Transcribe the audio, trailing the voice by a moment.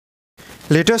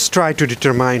Let us try to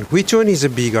determine which one is a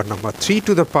bigger number, 3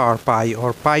 to the power pi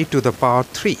or pi to the power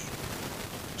 3.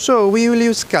 So we will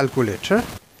use calculator.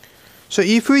 So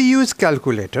if we use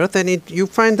calculator, then you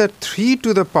find that 3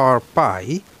 to the power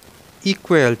pi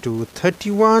equal to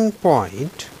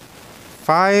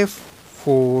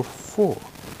 31.544.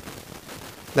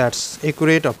 That's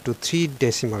accurate up to 3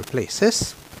 decimal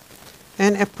places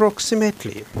and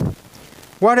approximately.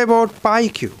 What about pi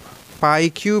cube? Pi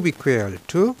cube equal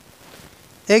to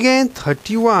again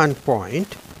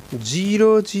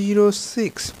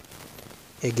 31.006,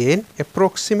 again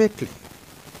approximately.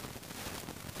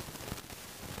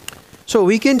 So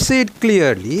we can say it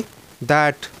clearly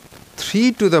that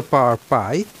 3 to the power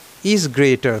pi is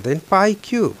greater than pi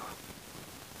cube.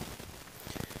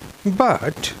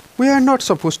 But we are not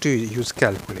supposed to use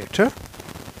calculator.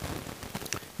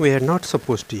 We are not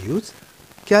supposed to use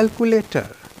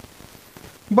calculator.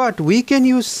 But we can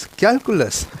use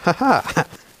calculus.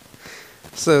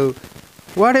 So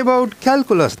what about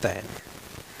calculus then?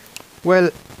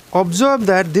 Well, observe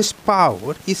that this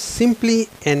power is simply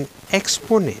an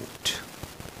exponent.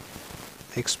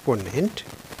 Exponent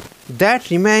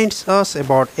that reminds us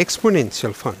about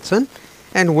exponential function,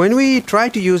 and when we try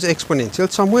to use exponential,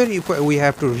 somewhere we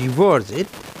have to reverse it.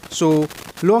 So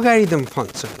logarithm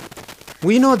function,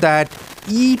 we know that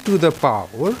e to the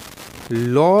power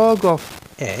log of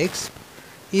x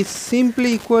is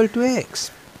simply equal to x.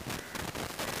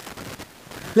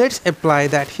 Let's apply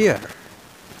that here.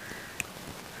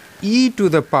 E to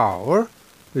the power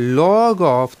log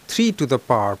of 3 to the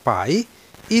power pi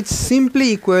is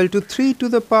simply equal to 3 to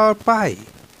the power pi.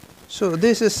 So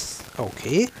this is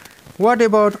okay. What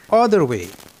about other way?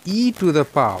 E to the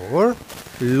power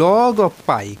log of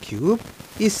pi cube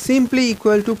is simply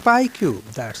equal to pi cube.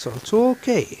 That's also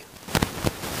okay.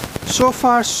 So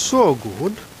far so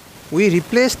good. We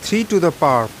replace 3 to the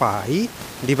power pi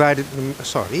we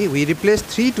replace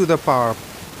 3 to the power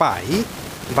pi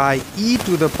by e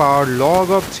to the power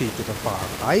log of 3 to the power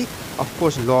pi, of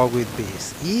course log with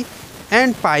base e,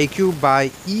 and pi cube by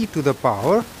e to the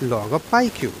power log of pi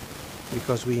cube,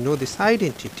 because we know this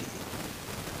identity.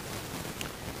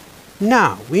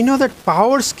 Now we know that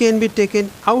powers can be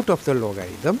taken out of the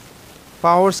logarithm.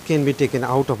 Powers can be taken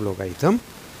out of logarithm.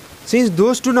 Since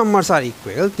those two numbers are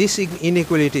equal, this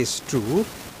inequality is true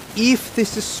if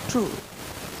this is true.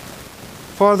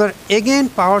 Further, again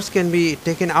powers can be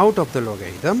taken out of the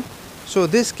logarithm. So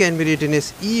this can be written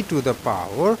as e to the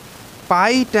power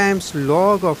pi times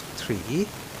log of 3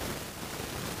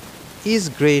 is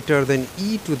greater than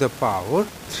e to the power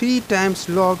 3 times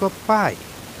log of pi.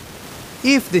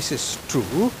 If this is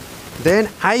true, then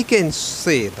I can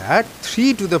say that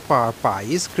 3 to the power pi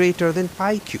is greater than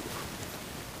pi cube.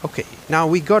 Okay, now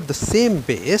we got the same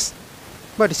base,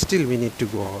 but still we need to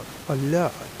go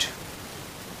alert.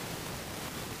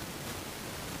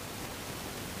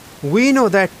 We know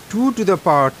that 2 to the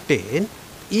power 10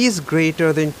 is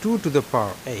greater than 2 to the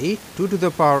power 8. 2 to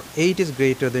the power 8 is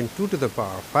greater than 2 to the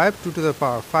power 5. 2 to the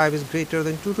power 5 is greater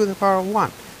than 2 to the power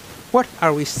 1. What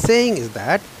are we saying is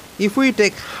that if we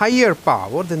take higher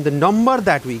power, then the number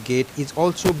that we get is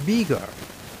also bigger.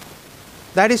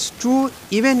 That is true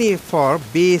even if for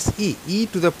base e, e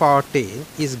to the power 10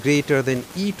 is greater than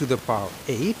e to the power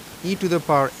 8, e to the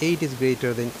power 8 is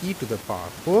greater than e to the power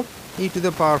 4, e to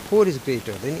the power 4 is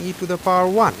greater than e to the power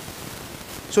 1.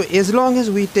 So as long as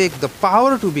we take the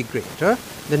power to be greater,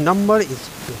 the number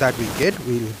that we get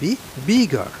will be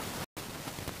bigger.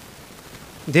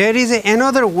 There is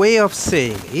another way of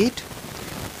saying it.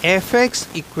 Fx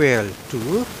equal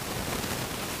to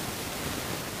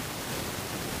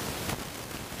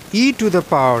e to the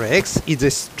power x is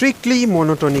a strictly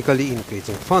monotonically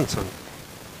increasing function.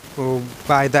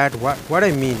 By that, what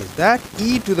I mean is that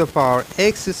e to the power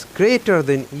x is greater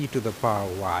than e to the power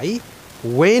y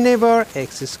whenever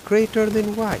x is greater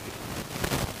than y.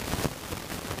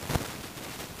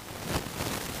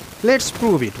 Let's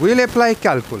prove it. We'll apply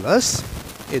calculus.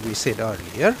 As we said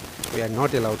earlier, we are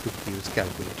not allowed to use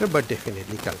calculator, but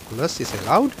definitely calculus is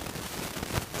allowed.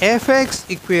 Fx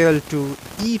equal to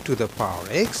e to the power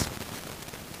x,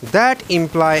 that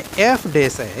imply f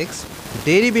dash x,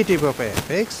 derivative of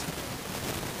fx,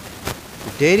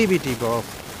 derivative of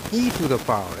e to the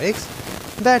power x,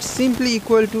 that's simply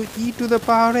equal to e to the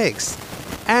power x,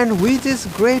 and which is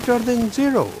greater than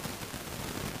 0.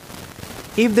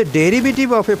 If the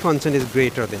derivative of a function is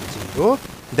greater than 0,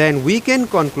 then we can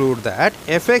conclude that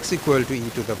fx equal to e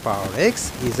to the power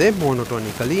x is a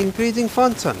monotonically increasing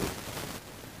function.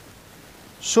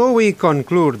 So we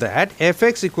conclude that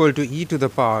fx equal to e to the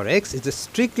power x is a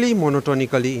strictly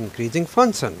monotonically increasing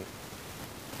function.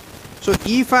 So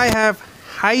if I have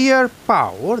higher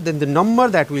power, then the number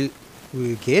that we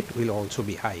will get will also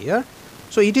be higher.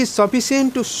 So it is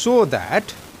sufficient to show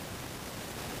that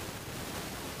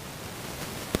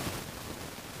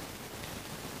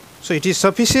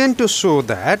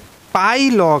pi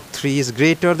log 3 is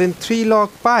greater than 3 log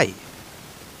pi.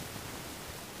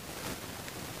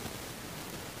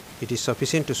 It is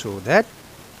sufficient to show that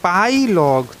pi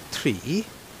log 3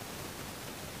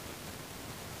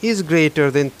 is greater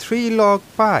than 3 log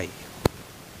pi,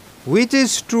 which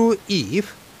is true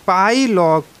if pi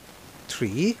log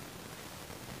 3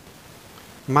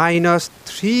 minus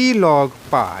 3 log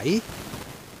pi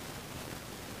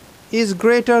is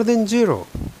greater than 0.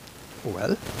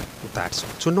 Well, that's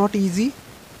also not easy.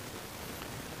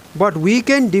 But we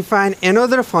can define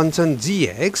another function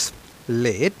gx.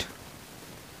 Let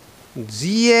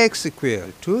gx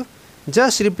equal to,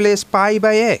 just replace pi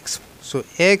by x. So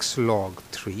x log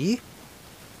 3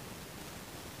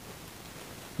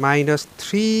 minus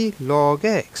 3 log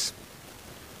x.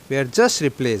 We are just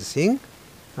replacing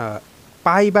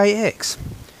pi by x.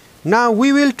 Now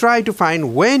we will try to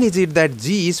find when is it that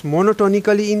g is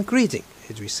monotonically increasing.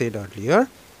 As we said earlier,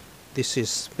 this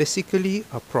is basically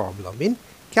a problem in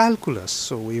calculus.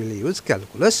 So we will use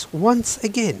calculus once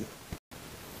again.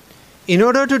 In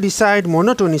order to decide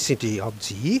monotonicity of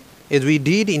g, as we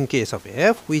did in case of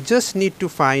f, we just need to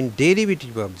find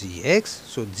derivative of gx.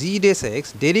 So g dash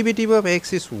x, derivative of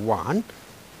x is 1,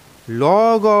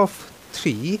 log of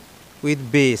 3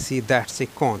 with base e, that's a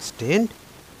constant,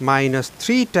 minus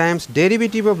 3 times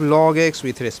derivative of log x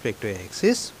with respect to x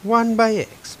is 1 by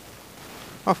x.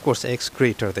 Of course, x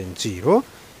greater than 0.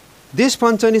 This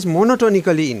function is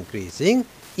monotonically increasing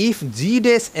if g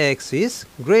dash x is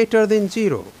greater than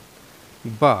 0.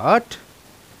 But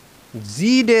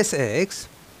g dash x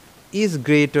is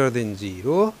greater than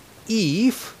 0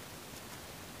 if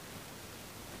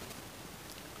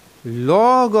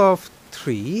log of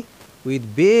 3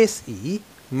 with base e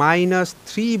minus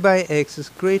 3 by x is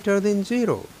greater than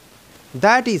 0.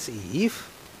 That is if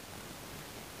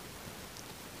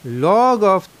log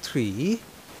of 3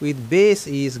 with base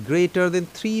e is greater than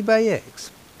 3 by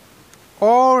x,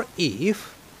 or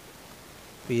if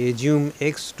we assume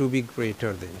x to be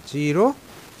greater than 0,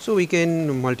 so we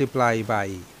can multiply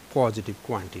by positive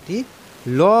quantity.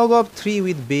 Log of 3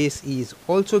 with base e is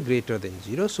also greater than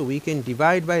 0, so we can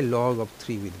divide by log of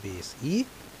 3 with base e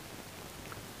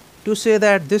to say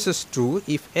that this is true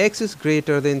if x is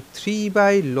greater than 3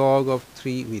 by log of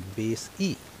 3 with base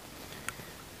e.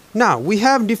 Now we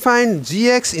have defined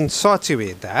gx in such a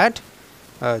way that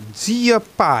g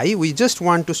of pi, we just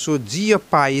want to show g of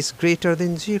pi is greater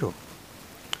than 0.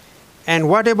 And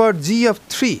what about g of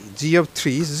 3? G of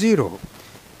 3 is 0.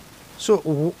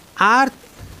 So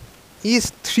is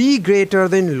 3 greater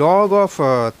than log of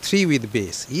 3 with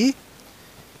base e?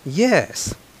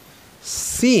 Yes,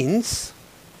 since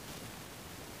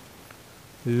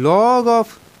log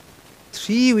of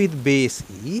 3 with base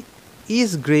e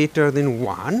is greater than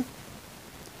 1.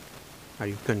 Are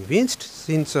you convinced?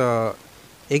 Since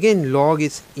again log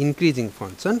is increasing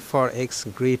function for x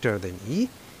greater than e.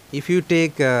 If you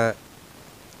take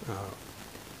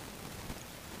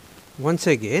once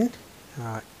again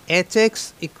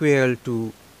hx equal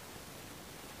to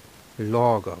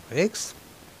log of x,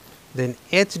 then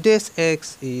h dash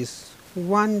x is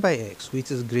 1 by x,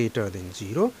 which is greater than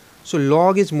 0. So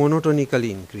log is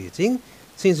monotonically increasing.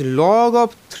 Since log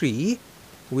of 3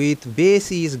 with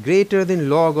base e is greater than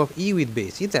log of e with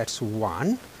base e, that's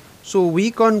 1. So we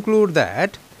conclude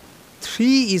that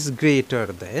 3 is greater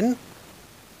than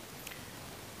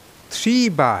 3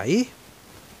 by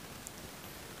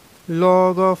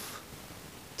log of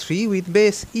 3 with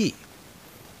base e.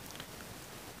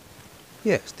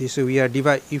 Yes, this we are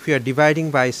if we are dividing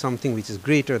by something which is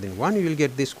greater than 1, you will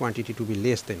get this quantity to be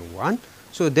less than 1.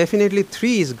 So definitely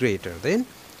 3 is greater than,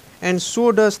 and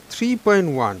so does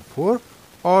 3.14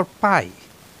 or pi.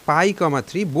 Pi comma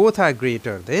 3 both are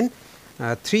greater than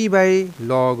 3 by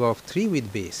log of 3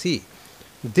 with base e.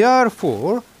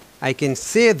 Therefore, I can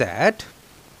say that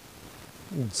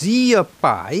g of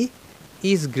pi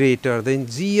is greater than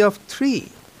g of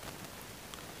 3.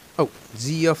 Oh,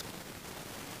 g of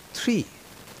 3.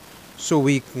 So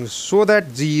we show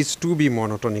that g is to be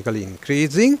monotonically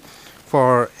increasing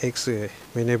for x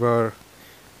whenever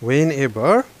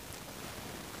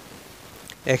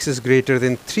x is greater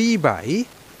than 3 by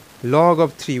log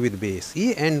of 3 with base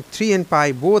e, and 3 and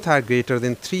pi both are greater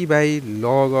than 3 by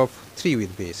log of 3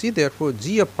 with base e. Therefore,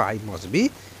 g of pi must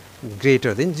be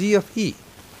greater than g of e.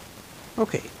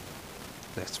 Okay,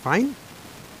 that's fine.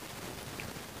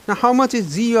 Now, how much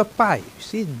is g of pi? You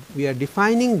see, we are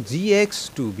defining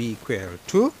gx to be equal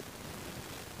to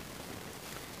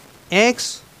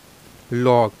x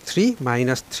log 3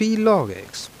 minus 3 log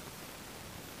x.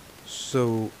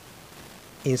 So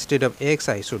instead of x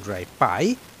I should write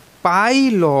pi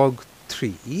log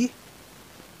 3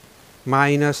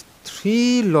 minus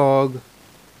 3 log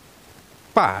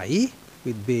pi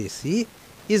with base e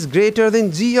is greater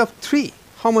than g of 3.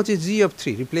 How much is g of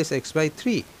 3? Replace x by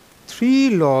 3. 3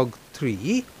 log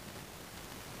 3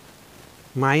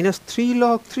 minus 3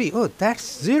 log 3. Oh,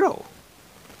 that's 0.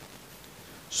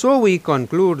 So we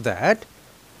conclude that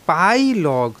pi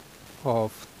log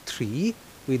of 3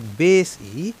 with base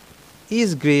e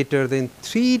is greater than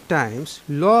 3 times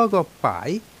log of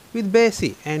pi with base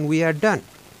e, and we are done.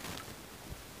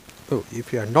 So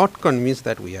if you are not convinced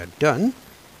that we are done,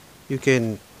 you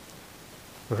can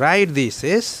write this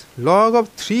as log of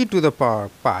 3 to the power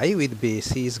pi with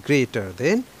base e is greater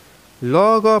than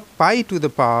log of pi to the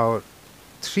power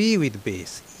 3 with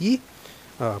base e.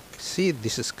 See,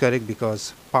 this is correct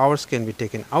because powers can be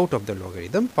taken out of the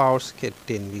logarithm. Powers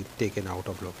can be taken out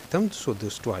of logarithm. So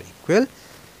those two are equal.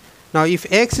 Now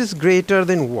if x is greater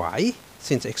than y,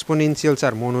 since exponentials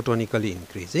are monotonically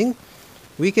increasing,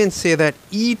 we can say that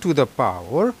e to the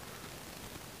power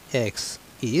x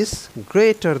is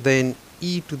greater than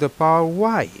e to the power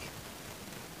y.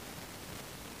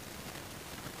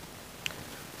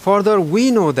 Further,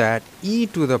 we know that e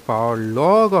to the power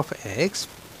log of x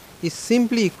is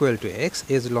simply equal to x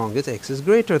as long as x is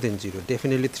greater than 0.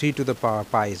 Definitely 3 to the power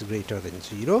pi is greater than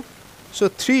 0. So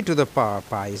 3 to the power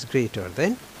pi is greater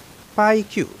than pi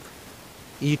cube.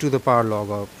 E to the power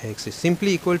log of x is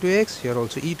simply equal to x. Here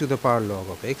also e to the power log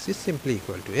of x is simply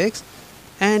equal to x.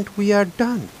 And we are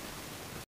done.